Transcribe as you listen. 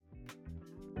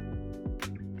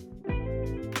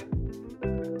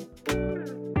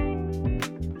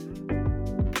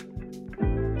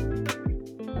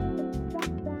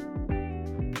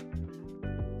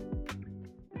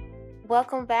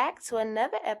Welcome back to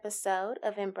another episode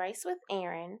of Embrace with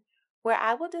Erin, where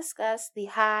I will discuss the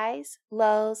highs,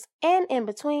 lows, and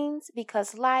in-betweens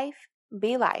because life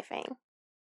be lifing.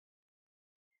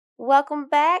 Welcome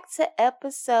back to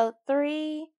episode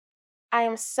 3. I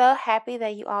am so happy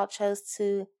that you all chose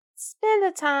to spend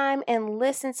the time and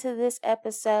listen to this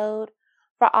episode.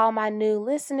 For all my new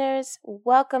listeners,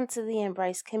 welcome to the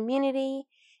Embrace community.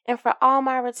 And for all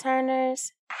my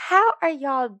returners, how are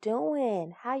y'all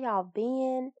doing? How y'all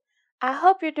been? I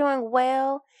hope you're doing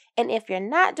well. And if you're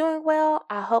not doing well,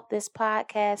 I hope this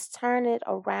podcast turn it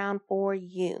around for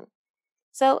you.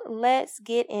 So let's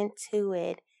get into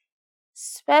it.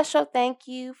 Special thank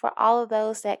you for all of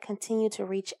those that continue to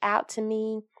reach out to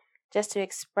me just to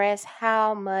express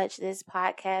how much this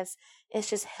podcast is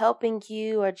just helping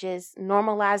you or just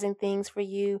normalizing things for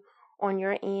you on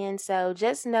your end. So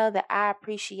just know that I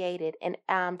appreciate it. And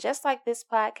just like this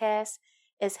podcast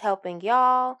is helping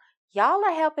y'all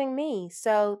are helping me.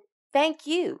 So thank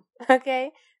you.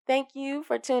 Okay. Thank you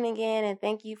for tuning in and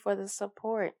thank you for the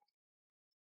support.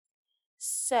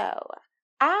 So,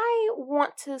 I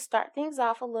want to start things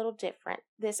off a little different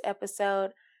this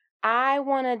episode. I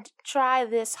want to try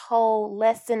this whole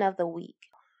lesson of the week.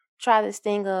 Try this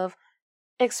thing of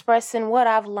expressing what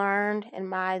I've learned in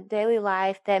my daily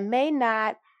life that may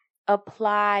not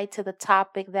apply to the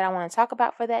topic that I want to talk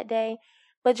about for that day,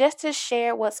 but just to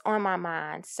share what's on my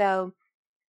mind. So,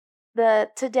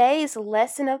 today's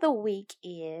lesson of the week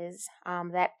is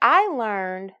that I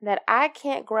learned that I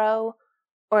can't grow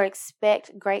or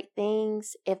expect great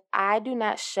things if I do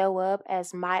not show up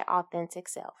as my authentic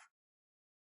self.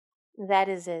 That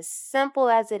is as simple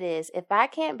as it is. If I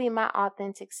can't be my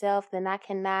authentic self, then I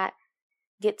cannot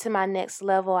get to my next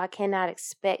level. I cannot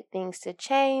expect things to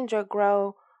change or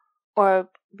grow or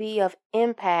be of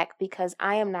impact because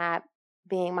I am not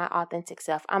being my authentic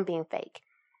self. I'm being fake.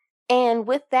 And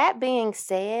with that being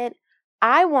said,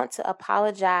 I want to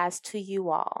apologize to you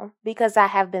all because I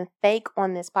have been fake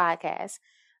on this podcast.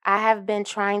 I have been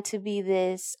trying to be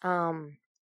this, a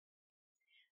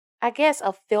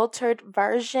filtered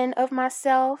version of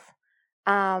myself.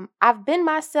 I've been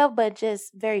myself, but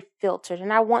just very filtered,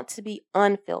 and I want to be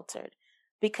unfiltered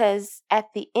because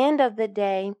at the end of the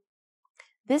day,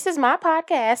 this is my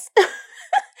podcast.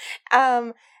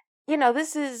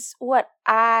 This is what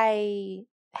I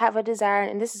have a desire,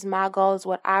 and this is my goal, is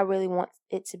what I really want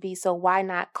it to be. So why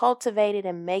not cultivate it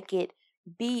and make it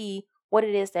be what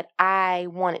it is that I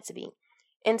want it to be?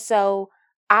 And so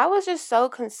I was just so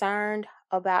concerned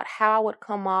about how I would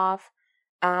come off.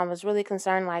 I was really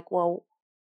concerned, like, well,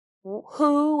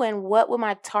 who and what would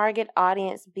my target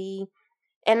audience be?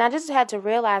 And I just had to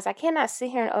realize I cannot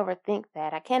sit here and overthink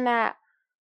that. I cannot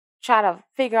try to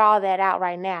figure all that out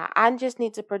right now. I just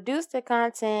need to produce the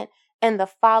content and the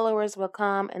followers will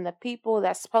come and the people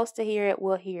that's supposed to hear it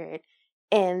will hear it.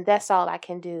 And that's all I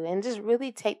can do. And just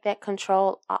really take that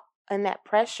control and that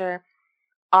pressure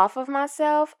off of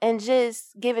myself and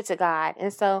just give it to God.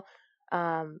 And so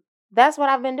that's what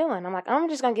I've been doing. I'm like, I'm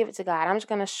just going to give it to God. I'm just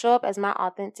going to show up as my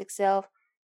authentic self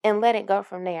and let it go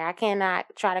from there. I cannot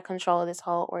try to control this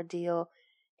whole ordeal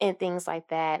and things like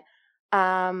that.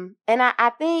 And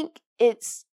I think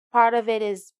it's part of it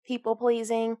is people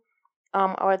pleasing,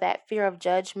 or that fear of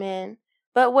judgment.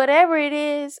 But whatever it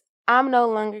is, I'm no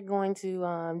longer going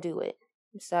to do it.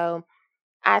 So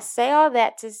I say all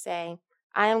that to say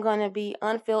I am going to be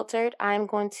unfiltered. I am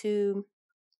going to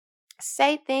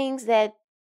say things that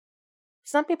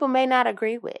some people may not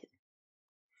agree with.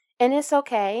 And it's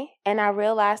okay. And I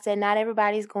realize that not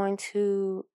everybody's going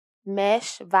to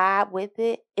vibe with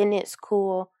it, and it's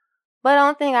cool. But the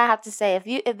only thing I have to say,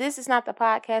 if this is not the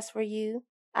podcast for you,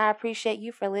 I appreciate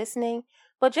you for listening.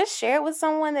 But just share it with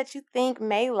someone that you think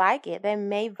may like it, that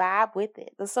may vibe with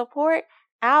it. The support,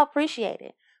 I'll appreciate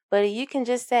it. But you can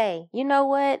just say, you know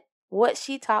what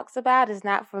she talks about is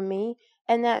not for me,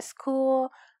 and that's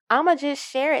cool. I'm going to just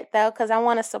share it, though, because I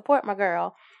want to support my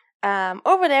girl.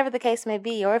 Or whatever the case may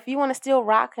be. Or if you want to still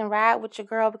rock and ride with your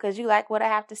girl because you like what I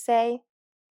have to say,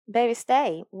 baby,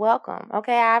 stay. Welcome.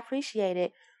 Okay, I appreciate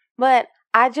it. But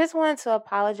I just wanted to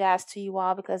apologize to you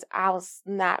all because I was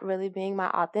not really being my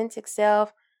authentic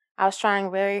self. I was trying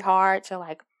very hard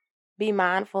to be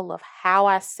mindful of how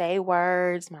I say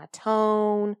words, my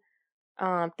tone,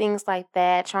 things like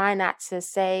that. Trying not to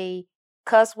say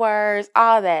cuss words,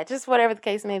 all that. Just whatever the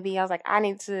case may be. I was like, I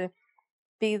need to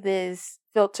be this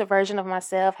filter version of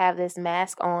myself, have this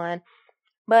mask on.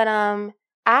 But I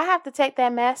have to take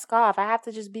that mask off. I have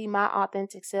to just be my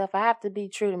authentic self. I have to be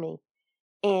true to me.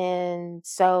 And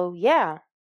so, yeah,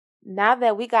 now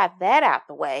that we got that out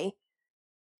the way,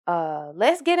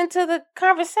 let's get into the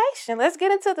conversation. Let's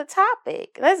get into the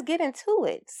topic. Let's get into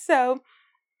it. So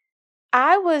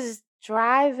I was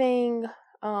driving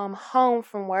home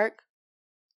from work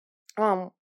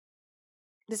um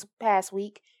this past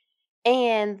week,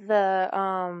 and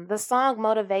the song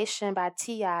Motivation by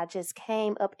T.I. just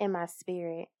came up in my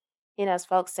spirit. You know, as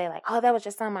folks say, like, oh, that was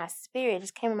just on my spirit, it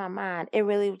just came in my mind. It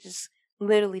really just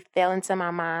literally fell into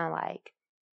my mind like,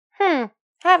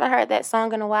 haven't heard that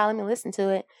song in a while. Let me listen to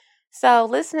it. So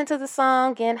listening to the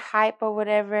song, getting hype or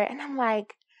whatever, and I'm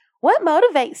like, what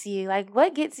motivates you? Like,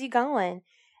 what gets you going?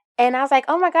 And I was like,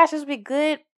 oh my gosh, this would be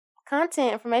good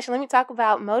content information. Let me talk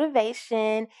about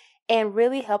motivation and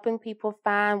really helping people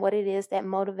find what it is that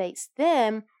motivates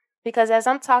them. Because as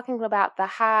I'm talking about the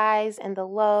highs and the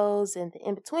lows and the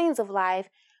in betweens of life,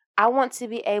 I want to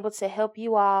be able to help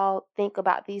you all think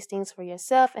about these things for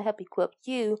yourself and help equip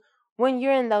you when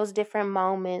you're in those different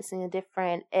moments and the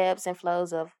different ebbs and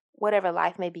flows of whatever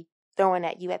life may be throwing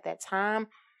at you at that time,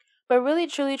 but really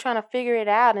truly trying to figure it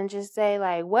out and just say,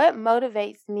 like, what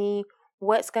motivates me,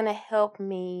 what's going to help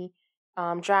me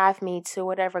drive me to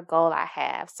whatever goal I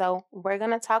have. So we're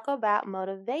going to talk about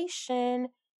motivation.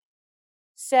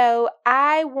 So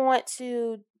I want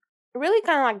to really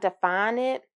kind of like define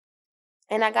it,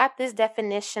 and I got this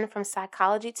definition from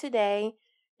Psychology Today.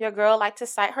 Your girl like to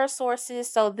cite her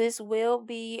sources, so this will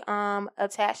be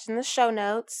attached in the show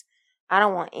notes. I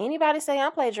don't want anybody to say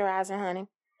I'm plagiarizing, honey.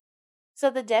 So,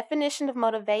 the definition of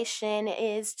motivation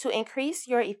is to increase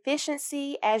your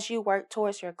efficiency as you work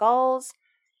towards your goals.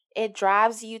 It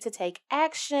drives you to take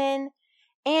action,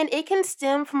 and it can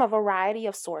stem from a variety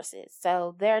of sources.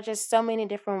 So, there are just so many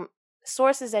different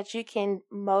sources that you can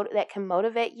that can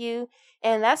motivate you.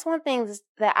 And that's one thing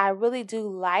that I really do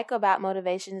like about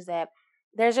motivation is that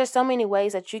there's just so many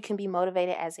ways that you can be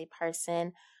motivated as a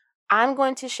person. I'm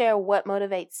going to share what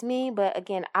motivates me, but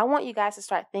again, I want you guys to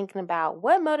start thinking about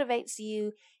what motivates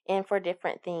you and for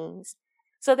different things.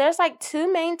 So there's like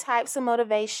two main types of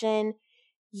motivation.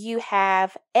 You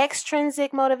have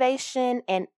extrinsic motivation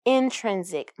and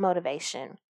intrinsic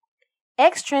motivation.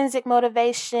 Extrinsic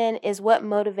motivation is what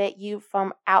motivate you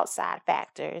from outside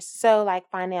factors. So like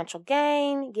financial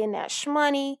gain, getting that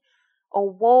shmoney,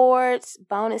 awards,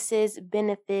 bonuses,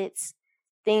 benefits,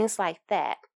 things like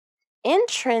that.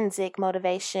 Intrinsic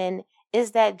motivation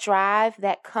is that drive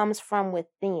that comes from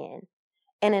within.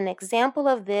 And an example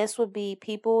of this would be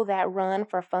people that run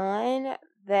for fun,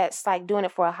 that's like doing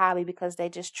it for a hobby because they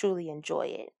just truly enjoy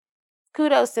it.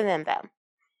 Kudos to them, though.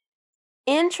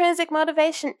 Intrinsic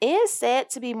motivation is said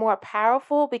to be more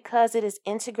powerful because it is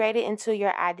integrated into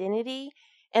your identity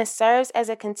and serves as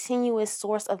a continuous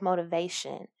source of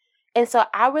motivation. And so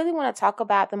I really want to talk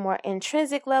about the more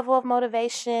intrinsic level of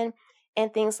motivation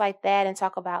and things like that, and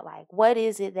talk about like what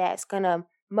is it that's going to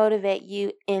motivate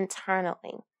you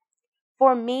internally.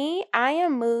 For me, I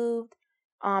am moved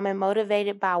and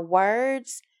motivated by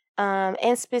words,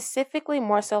 and specifically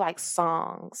more so like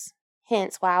songs.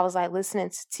 Hence why I was like listening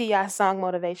to T.I. song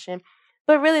motivation.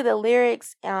 But really the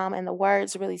lyrics and the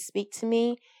words really speak to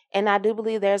me. And I do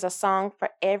believe there's a song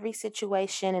for every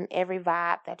situation and every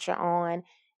vibe that you're on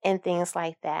and things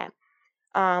like that.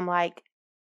 Like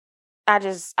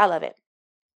I love it.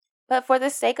 But for the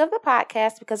sake of the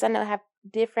podcast, because I know I have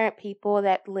different people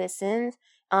that listen,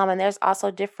 and there's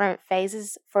also different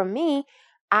phases for me,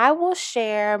 I will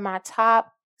share my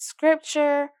top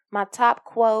scripture, my top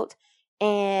quote,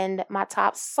 and my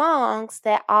top songs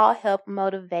that all help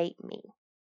motivate me.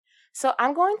 So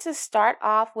I'm going to start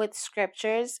off with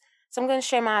scriptures. So I'm going to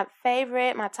share my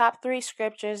top 3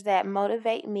 scriptures that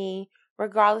motivate me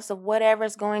regardless of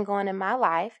whatever's going on in my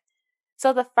life.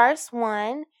 So the first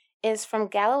one is from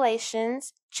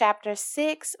Galatians chapter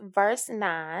 6, verse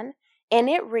 9, and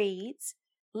it reads,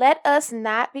 "Let us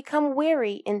not become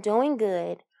weary in doing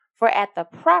good, for at the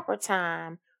proper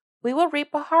time we will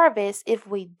reap a harvest if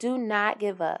we do not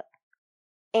give up."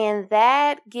 And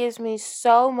that gives me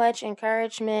so much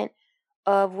encouragement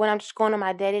of when I'm just going on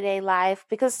my day-to-day life,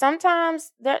 because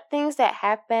sometimes there are things that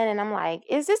happen and I'm like,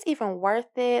 is this even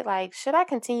worth it? Like, should I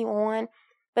continue on?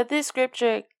 But this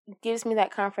scripture gives me that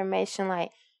confirmation,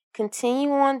 like,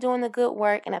 continue on doing the good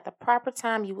work, and at the proper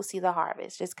time you will see the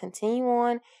harvest. Just continue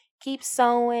on, keep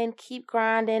sowing, keep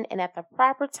grinding, and at the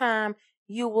proper time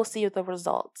you will see the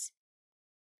results.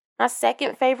 My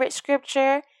second favorite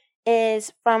scripture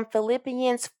is from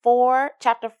Philippians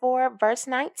chapter 4, verse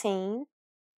 19.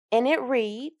 And it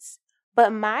reads,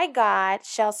 "But my God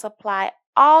shall supply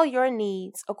all your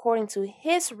needs according to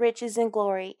his riches and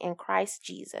glory in Christ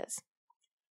Jesus."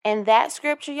 And that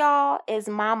scripture, y'all, is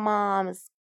my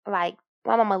mom's, like,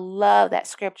 my mama loved that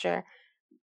scripture.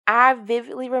 I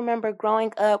vividly remember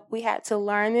growing up, we had to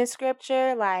learn this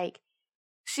scripture. Like,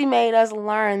 she made us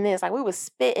learn this. Like, we was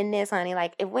spitting this, honey.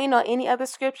 Like, if we know any other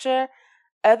scripture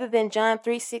other than John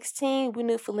 3:16, we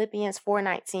knew Philippians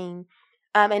 4:19.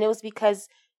 And it was because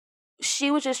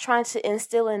she was just trying to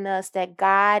instill in us that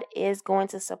God is going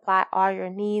to supply all your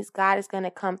needs. God is going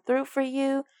to come through for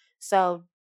you. So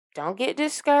don't get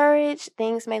discouraged.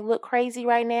 Things may look crazy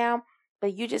right now,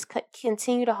 but you just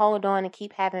continue to hold on and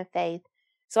keep having faith.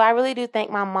 So I really do thank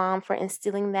my mom for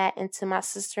instilling that into my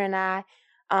sister and I,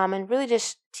 and really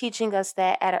just teaching us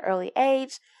that at an early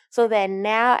age so that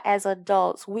now as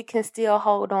adults, we can still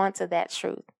hold on to that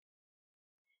truth.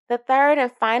 The third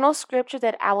and final scripture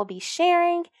that I will be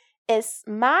sharing is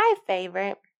my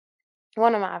favorite,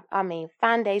 one of my,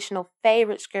 foundational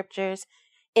favorite scriptures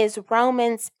is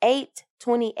Romans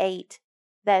 8:28.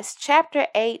 That's chapter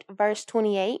 8, verse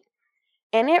 28.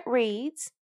 And it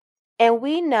reads, "And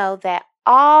we know that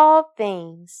all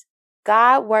things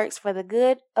God works for the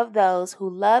good of those who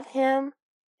love him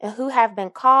and who have been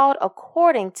called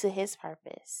according to his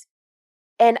purpose."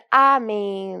 And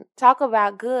talk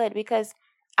about good, because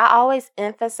I always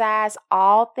emphasize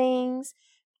all things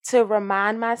to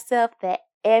remind myself that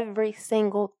every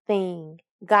single thing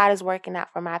God is working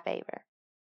out for my favor.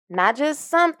 Not just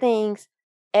some things,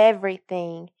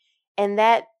 everything. And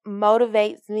that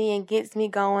motivates me and gets me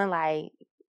going like,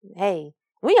 hey,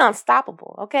 we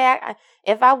unstoppable. Okay.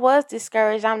 If I was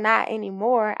discouraged, I'm not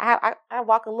anymore. I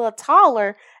walk a little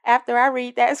taller after I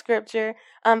read that scripture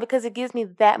because it gives me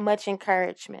that much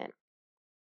encouragement.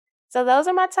 So those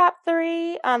are my top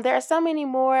three. There are so many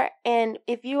more. And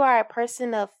if you are a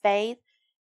person of faith,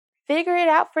 figure it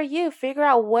out for you. Figure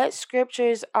out what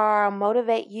scriptures are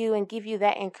motivate you and give you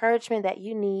that encouragement that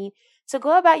you need to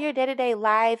go about your day-to-day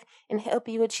life and help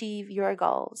you achieve your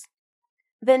goals.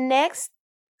 The next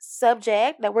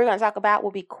subject that we're going to talk about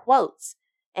will be quotes.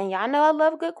 And y'all know I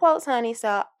love good quotes, honey.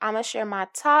 So I'm going to share my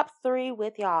top three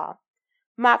with y'all.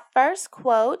 My first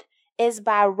quote is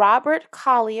by Robert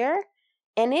Collier.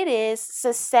 And it is,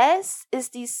 "Success is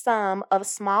the sum of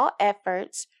small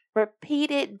efforts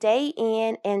repeated day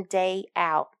in and day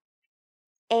out."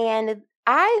 And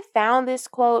I found this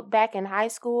quote back in high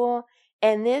school,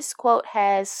 and this quote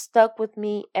has stuck with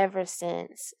me ever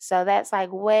since. So that's like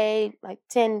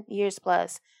 10 years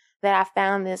plus that I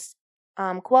found this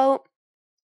quote,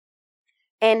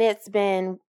 and it's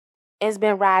been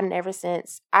riding ever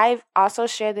since. I've also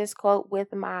shared this quote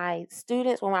with my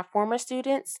students, with my former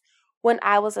students, when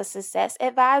I was a success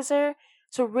advisor,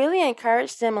 to really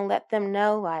encourage them and let them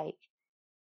know, like,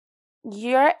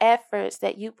 your efforts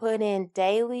that you put in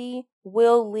daily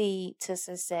will lead to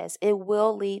success. It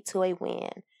will lead to a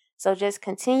win. So just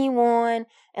continue on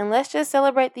and let's just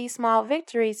celebrate these small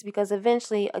victories, because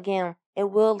eventually, again,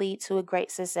 it will lead to a great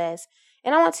success.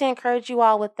 And I want to encourage you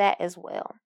all with that as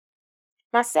well.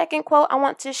 My second quote I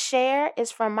want to share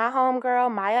is from my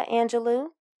homegirl, Maya Angelou.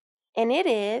 And it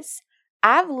is,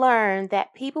 "I've learned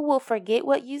that people will forget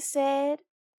what you said,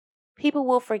 people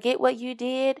will forget what you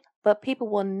did, but people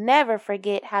will never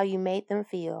forget how you made them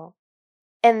feel."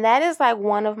 And that is like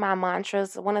one of my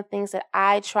mantras, one of the things that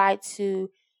I try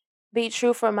to be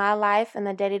true for my life on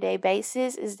a day-to-day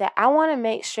basis, is that I want to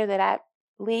make sure that I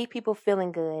leave people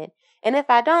feeling good. And if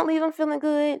I don't leave them feeling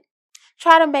good,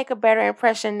 try to make a better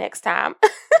impression next time.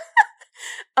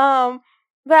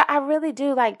 But I really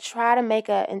do like try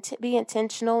to be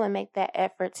intentional and make that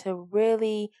effort to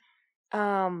really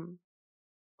um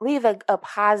leave a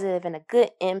positive and a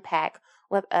good impact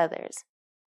with others.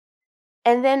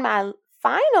 And then my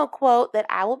final quote that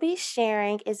I will be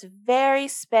sharing is very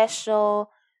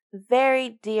special, very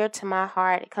dear to my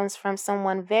heart. It comes from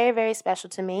someone very, very special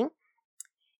to me.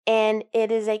 And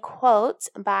it is a quote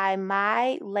by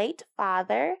my late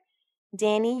father,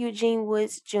 Danny Eugene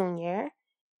Woods Jr.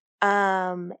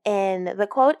 And the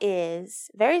quote is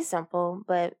very simple,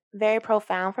 but very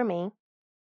profound for me.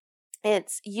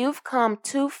 It's, "You've come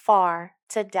too far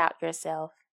to doubt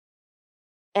yourself."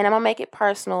 And I'm going to make it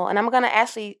personal. And I'm going to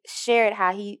actually share it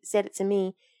how he said it to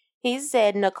me. He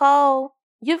said, "Nicole,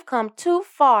 you've come too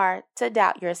far to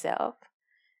doubt yourself."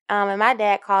 And my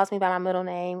dad calls me by my middle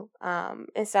name.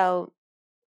 And so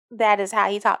that is how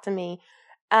he talked to me.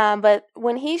 But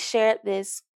when he shared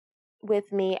this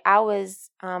with me, I was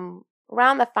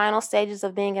around the final stages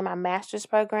of being in my master's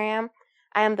program.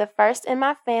 I am the first in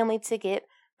my family to get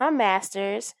my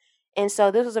master's. And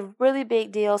so this was a really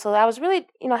big deal. So I was really,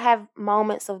 have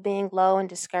moments of being low and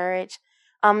discouraged.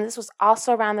 This was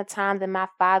also around the time that my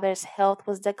father's health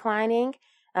was declining.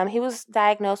 He was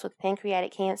diagnosed with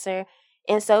pancreatic cancer.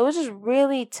 And so it was just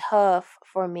really tough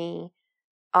for me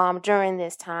during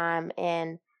this time.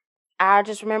 And I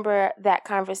just remember that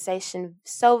conversation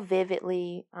so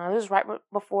vividly. It was right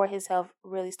before his health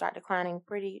really started declining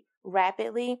pretty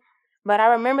rapidly. But I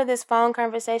remember this phone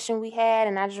conversation we had,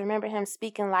 and I just remember him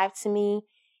speaking life to me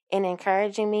and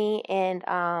encouraging me, and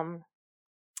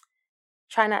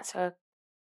try not to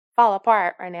fall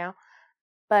apart right now.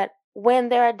 But when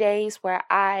there are days where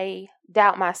I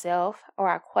doubt myself or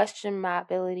I question my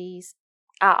abilities,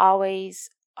 I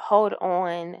always hold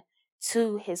on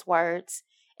to his words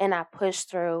and I push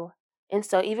through. And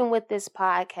so even with this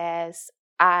podcast,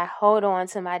 I hold on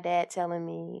to my dad telling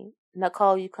me,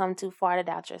 Nicole, you come too far to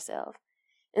doubt yourself.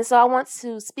 And so I want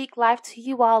to speak life to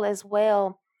you all as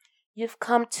well. You've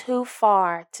come too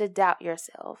far to doubt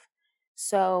yourself.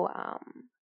 So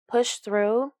push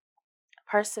through,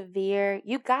 persevere.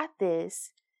 You got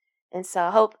this. And so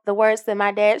I hope the words that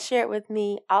my dad shared with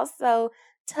me also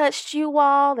touched you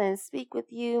all and speak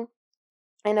with you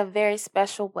in a very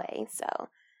special way. So,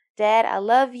 Dad, I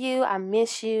love you. I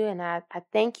miss you. And I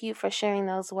thank you for sharing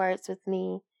those words with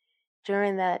me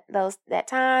during that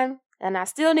time. And I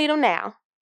still need them now.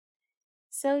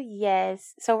 So,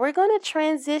 yes. So, we're going to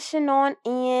transition on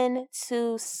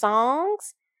into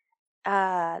songs.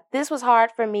 This was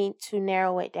hard for me to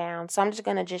narrow it down. So, I'm just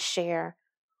going to just share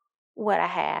what I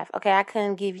have. Okay, I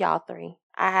couldn't give y'all 3.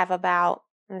 I have about,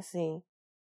 let's see,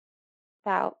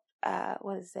 about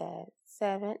what is that?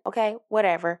 7. Okay,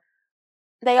 whatever.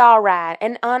 They all ride.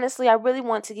 And honestly, I really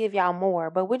want to give y'all more,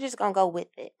 but we're just gonna go with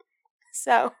it.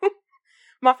 So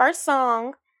my first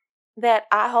song that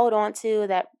I hold on to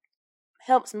that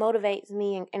helps motivate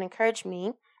me and encourage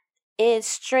me is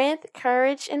Strength,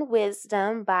 Courage, and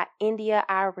Wisdom by India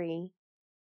Arie.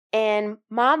 And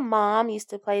my mom used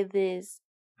to play this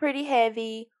pretty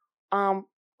heavy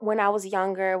when I was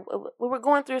younger. We were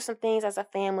going through some things as a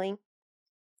family.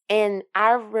 And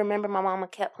I remember my mama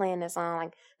kept playing this song.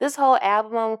 Like, this whole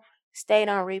album stayed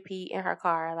on repeat in her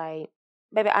car. Like,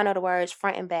 baby, I know the words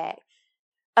front and back.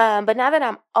 But now that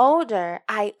I'm older,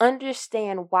 I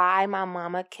understand why my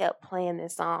mama kept playing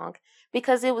this song,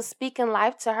 because it was speaking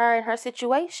life to her and her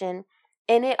situation.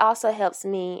 And it also helps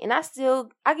me. And I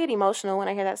get emotional when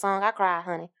I hear that song. I cry,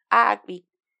 honey. I be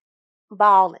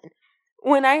bawling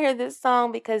when I hear this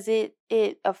song, because it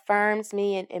affirms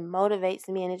me and it motivates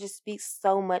me, and it just speaks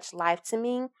so much life to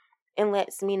me and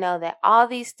lets me know that all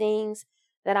these things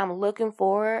that I'm looking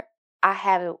for, I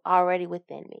have it already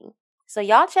within me. So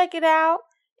y'all check it out.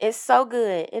 It's so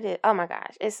good. It is. Oh my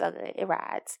gosh, it's so good. It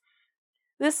rides.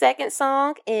 The second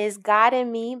song is God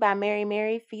and Me by Mary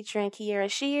Mary featuring Kierra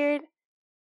Sheard.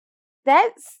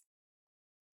 That's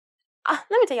let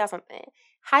me tell y'all something.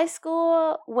 High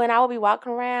school, when I would be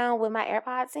walking around with my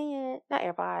AirPods in, not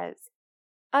AirPods.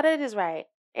 Oh, that is right.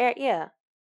 Yeah.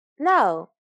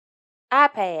 No,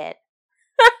 iPad.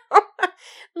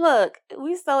 Look,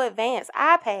 we so advanced.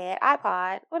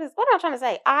 iPod. What am I trying to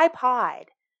say? iPod,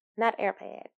 not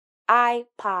AirPad.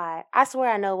 iPod. I swear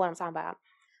I know what I'm talking about.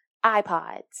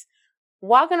 iPods.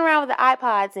 Walking around with the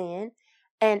iPods in,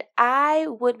 and I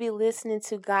would be listening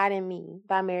to God and Me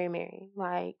by Mary Mary.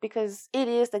 Like, because it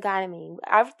is the God and Me.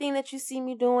 Everything that you see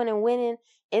me doing and winning,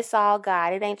 it's all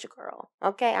God. It ain't your girl.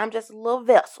 Okay? I'm just a little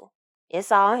vessel.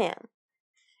 It's all Him.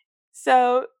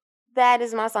 So that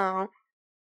is my song.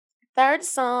 Third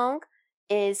song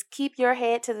is Keep Your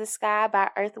Head to the Sky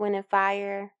by Earth, Wind, and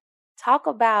Fire. Talk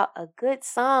about a good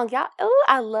song. Y'all, ooh,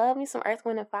 I love me some Earth,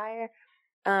 Wind, and Fire.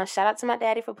 Shout out to my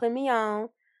daddy for putting me on.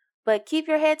 But Keep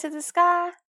Your Head to the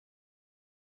Sky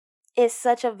is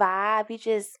such a vibe.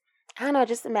 I don't know,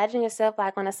 just imagine yourself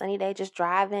like on a sunny day just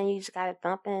driving. You just got it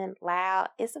thumping loud.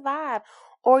 It's a vibe.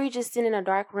 Or you just sit in a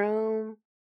dark room,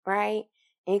 right?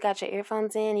 And you got your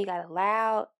earphones in. You got it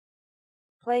loud.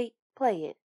 Play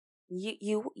it.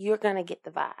 You're gonna get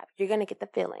the vibe. You're gonna get the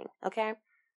feeling. Okay.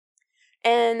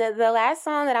 And the last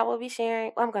song that I will be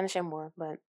sharing, well, I'm gonna share more,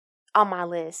 but on my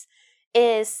list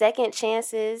is Second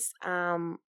Chances.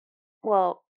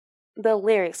 Well, the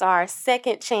lyrics are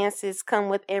Second Chances Come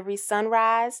With Every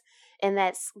Sunrise, and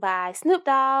that's by Snoop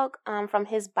Dogg from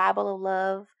his Bible of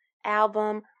Love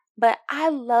album. But I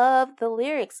love the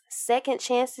lyrics. Second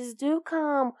chances do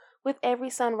come with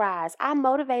every sunrise. I'm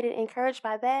motivated, encouraged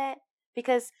by that,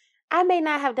 because I may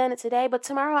not have done it today, but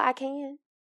tomorrow I can.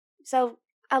 So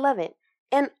I love it.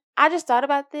 And I just thought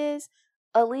about this.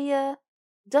 Aaliyah,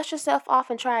 dust yourself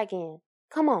off and try again.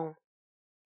 Come on.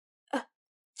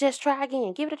 Just try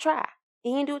again. Give it a try.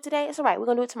 You didn't do it today? It's all right. We're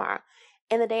going to do it tomorrow.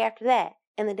 And the day after that.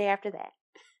 And the day after that.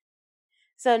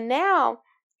 So now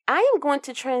I am going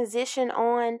to transition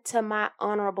on to my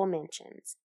honorable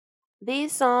mentions.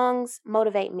 These songs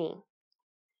motivate me.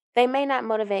 They may not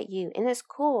motivate you, and it's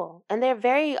cool. And they're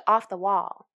very off the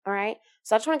wall. All right.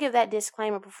 So I just want to give that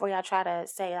disclaimer before y'all try to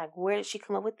say, like, where did she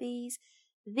come up with these?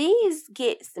 These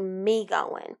gets me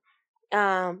going.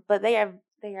 But they are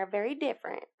very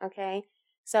different. Okay.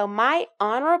 So my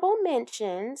honorable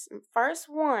mentions, first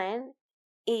one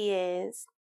is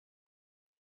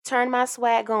Turn My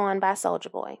Swag On by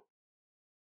Soulja Boy.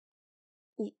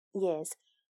 Yes.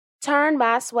 Turn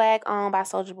My Swag On by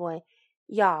Soulja Boy.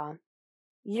 Y'all,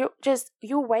 you're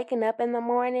waking up in the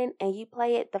morning and you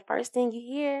play it, the first thing you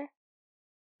hear,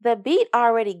 the beat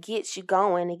already gets you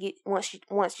going and get once you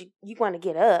want to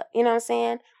get up, you know what I'm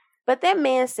saying? But that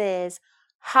man says,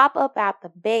 hop up out the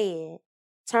bed,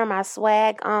 turn my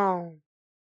swag on,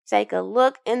 take a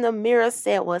look in the mirror,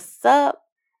 say what's up?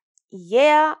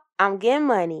 Yeah, I'm getting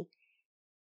money.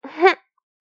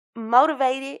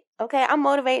 Motivated. Okay, I'm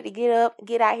motivated to get up,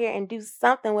 get out here and do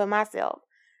something with myself.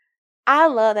 I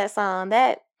love that song.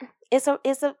 That it's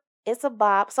a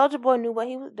bop. Soulja Boy knew what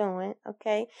he was doing.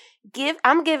 Okay,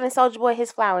 I'm giving Soulja Boy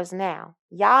his flowers now.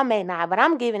 Y'all may not, but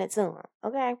I'm giving it to him.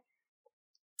 Okay.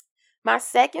 My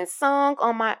second song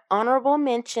on my honorable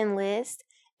mention list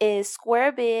is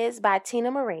Square Biz by Tina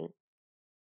Marie.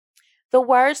 The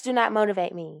words do not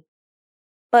motivate me,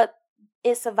 but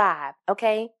it's a vibe.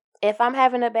 Okay, if I'm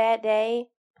having a bad day,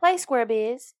 play Square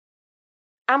Biz.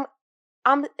 I'm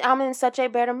I'm in such a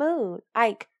better mood.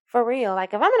 Like, for real.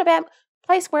 Like, if I'm in a bad,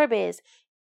 play Square Biz.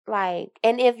 Like,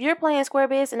 and if you're playing Square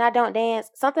Biz and I don't dance,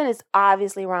 something is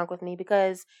obviously wrong with me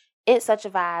because it's such a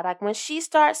vibe. Like, when she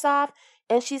starts off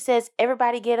and she says,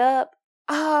 "Everybody get up,"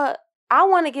 uh, I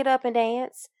want to get up and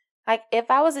dance. Like, if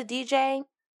I was a DJ,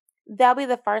 that'll be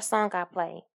the first song I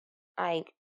play.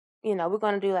 Like, we're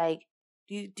gonna do like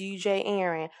DJ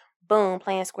Aaron, boom,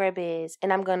 playing Square Biz,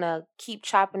 and I'm gonna keep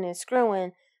chopping and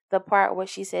screwing the part where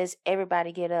she says,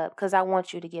 "Everybody get up," because I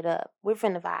want you to get up. We're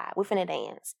finna vibe. We're finna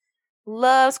dance.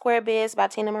 Love Square Biz by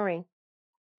Tina Marie.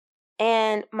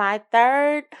 And my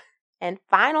third and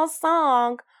final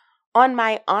song on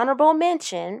my honorable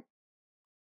mention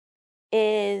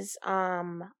is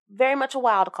very much a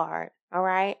wild card. All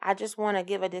right. I just want to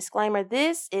give a disclaimer.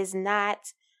 This is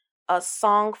not a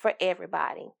song for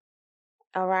everybody.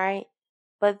 All right.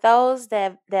 But those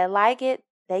that like it,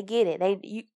 they get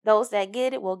it. Those that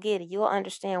get it will get it. You'll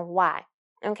understand why.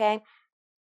 Okay.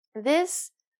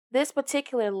 This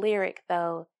particular lyric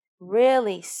though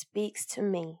really speaks to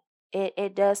me.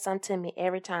 It does something to me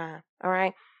every time. All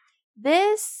right.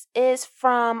 This is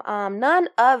from none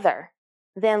other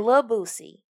than Lil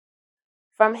Boosie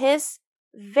from his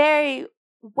very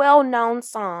well-known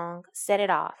song Set It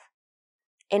Off.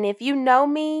 And if you know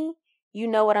me, you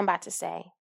know what I'm about to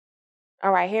say.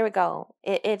 All right, here we go.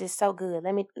 It is so good.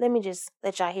 Let me just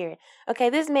let y'all hear it. Okay,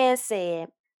 this man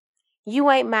said, "You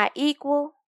ain't my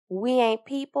equal. We ain't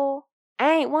people.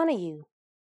 I ain't one of you."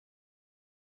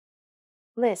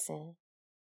 Listen,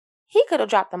 he could have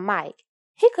dropped the mic.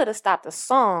 He could have stopped the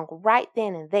song right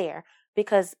then and there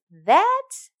because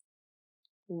that,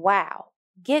 wow,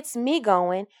 gets me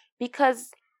going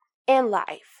because in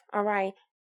life, all right,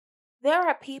 there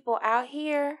are people out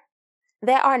here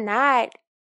that are not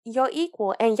your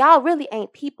equal and y'all really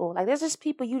ain't people. Like, there's just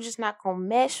people you just not gonna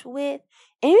mesh with.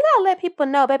 And you gotta let people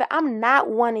know, baby, I'm not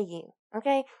one of you.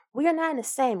 Okay? We are not in the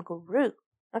same group.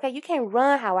 Okay? You can't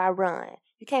run how I run.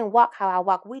 You can't walk how I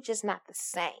walk. We just not the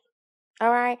same.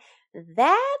 All right?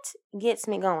 That gets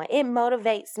me going. It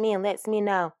motivates me and lets me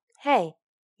know, hey,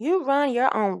 you run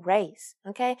your own race.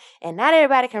 Okay? And not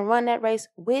everybody can run that race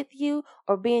with you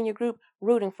or be in your group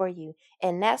rooting for you.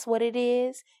 And that's what it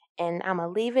is. And I'm going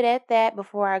to leave it at that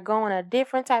before I go on a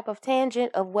different type of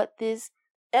tangent of what this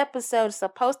episode is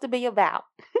supposed to be about.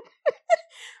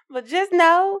 But just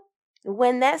know,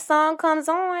 when that song comes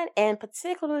on, and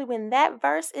particularly when that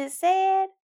verse is said,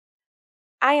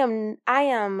 I am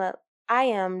a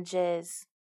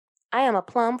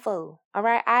plum fool. All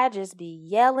right. I just be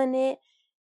yelling it.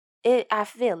 I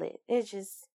feel it. It's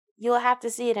just, you'll have to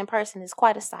see it in person. It's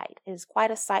quite a sight. It's quite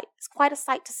a sight. It's quite a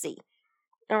sight to see.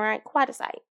 All right. Quite a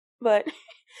sight. But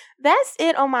that's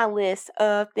it on my list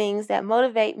of things that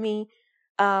motivate me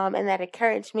and that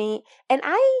encourage me. And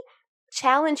I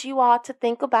challenge you all to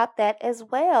think about that as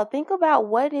well. Think about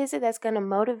what is it that's going to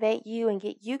motivate you and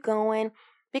get you going,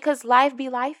 because life be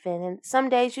lifing, and some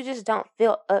days you just don't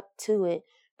feel up to it.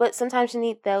 But sometimes you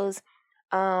need those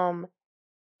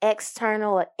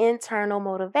external or internal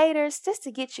motivators just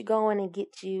to get you going and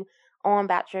get you on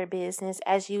about your business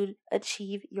as you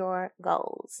achieve your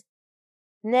goals.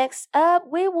 Next up,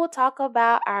 we will talk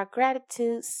about our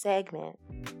gratitude segment.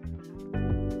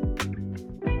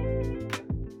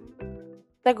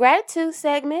 The gratitude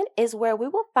segment is where we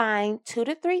will find 2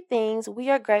 to 3 things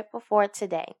we are grateful for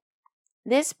today.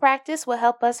 This practice will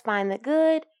help us find the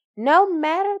good no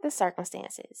matter the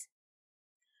circumstances.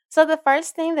 So, the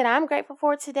first thing that I'm grateful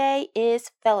for today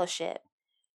is fellowship.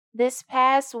 This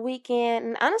past weekend,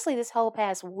 and honestly, this whole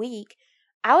past week,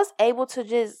 I was able to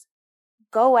just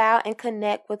go out and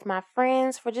connect with my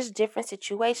friends for just different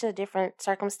situations, different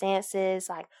circumstances.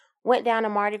 Like, went down to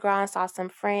Mardi Gras and saw some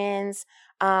friends.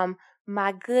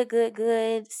 My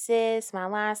good sis, my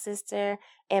line sister,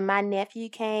 and my nephew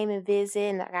came and visited,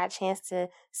 and I got a chance to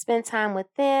spend time with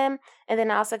them. And then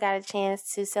I also got a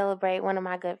chance to celebrate one of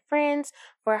my good friends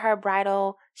for her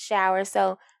bridal shower.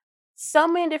 So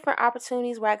many different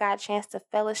opportunities where I got a chance to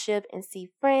fellowship and see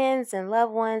friends and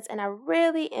loved ones, and I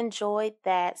really enjoyed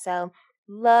that. So,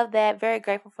 love that. Very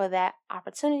grateful for that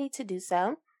opportunity to do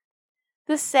so.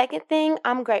 The second thing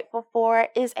I'm grateful for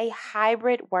is a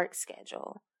hybrid work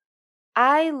schedule.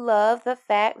 I love the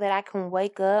fact that I can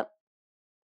wake up,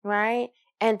 right,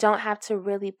 and don't have to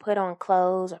really put on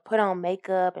clothes or put on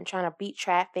makeup and trying to beat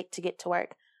traffic to get to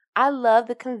work. I love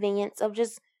the convenience of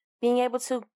just being able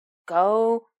to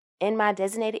go in my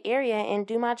designated area and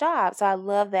do my job. So I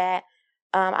love that.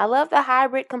 I love the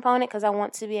hybrid component because I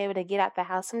want to be able to get out the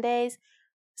house some days.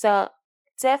 So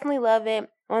definitely love it.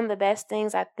 One of the best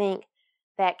things I think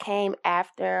that came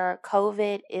after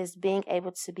COVID is being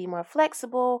able to be more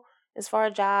flexible as far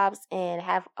as jobs and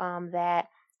have that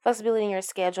flexibility in your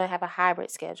schedule and have a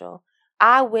hybrid schedule.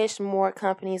 I wish more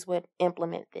companies would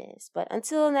implement this, but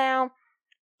until now,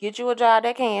 get you a job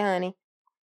that can, honey.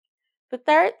 The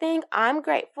third thing I'm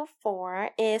grateful for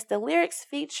is the lyrics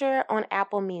feature on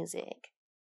Apple Music.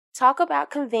 Talk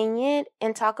about convenient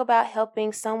and talk about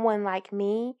helping someone like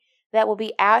me that will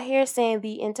be out here saying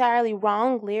the entirely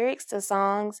wrong lyrics to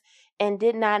songs and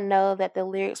did not know that the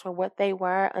lyrics were what they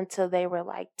were until they were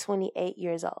like 28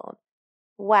 years old.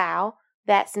 Wow,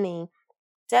 that's me.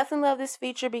 Definitely love this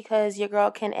feature because your girl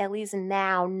can at least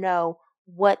now know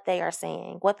what they are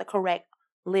saying, what the correct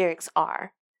lyrics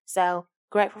are. So,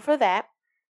 grateful for that.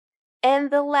 And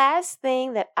the last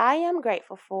thing that I am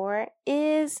grateful for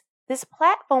is this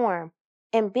platform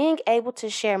and being able to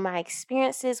share my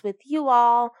experiences with you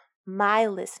all, my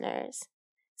listeners.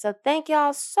 So, thank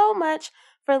y'all so much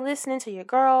for listening to your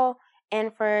girl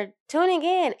and for tuning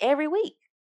in every week.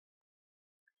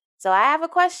 So, I have a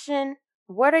question.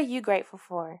 What are you grateful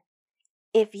for?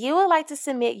 If you would like to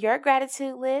submit your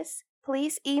gratitude list,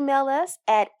 please email us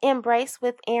at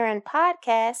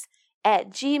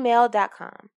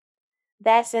embracewitherinpodcast@gmail.com.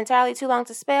 That's entirely too long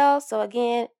to spell, so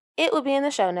again, it will be in the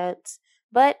show notes.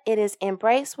 But it is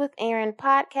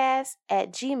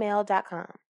embracewitherinpodcast@gmail.com.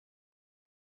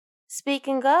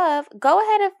 Speaking of, go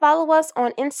ahead and follow us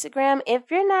on Instagram if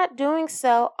you're not doing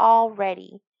so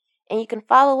already. And you can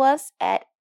follow us at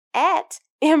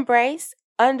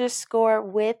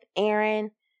embrace_with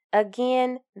Erin.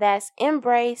 Again, that's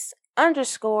embrace_with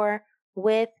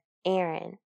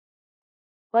Erin.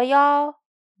 Well, y'all,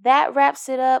 that wraps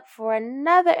it up for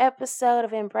another episode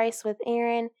of Embrace with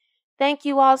Erin. Thank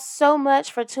you all so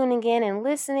much for tuning in and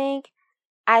listening.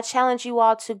 I challenge you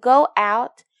all to go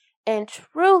out and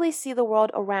truly see the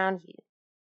world around you.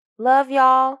 Love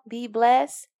y'all, be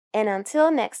blessed, and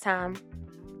until next time.